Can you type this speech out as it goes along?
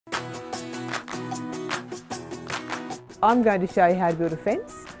I'm going to show you how to build a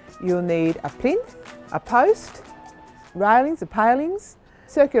fence. You'll need a plinth, a post, railings or palings,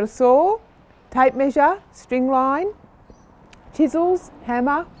 circular saw, tape measure, string line, chisels,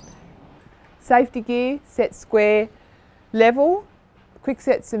 hammer, safety gear, set square, level,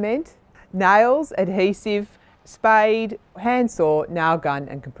 quickset cement, nails, adhesive, spade, handsaw, nail gun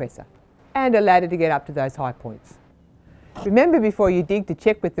and compressor, and a ladder to get up to those high points. Remember before you dig to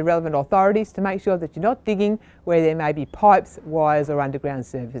check with the relevant authorities to make sure that you're not digging where there may be pipes, wires or underground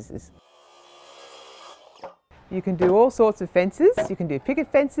services. You can do all sorts of fences. You can do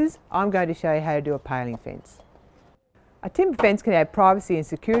picket fences. I'm going to show you how to do a paling fence. A timber fence can add privacy and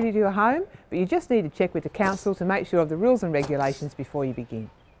security to your home, but you just need to check with the council to make sure of the rules and regulations before you begin.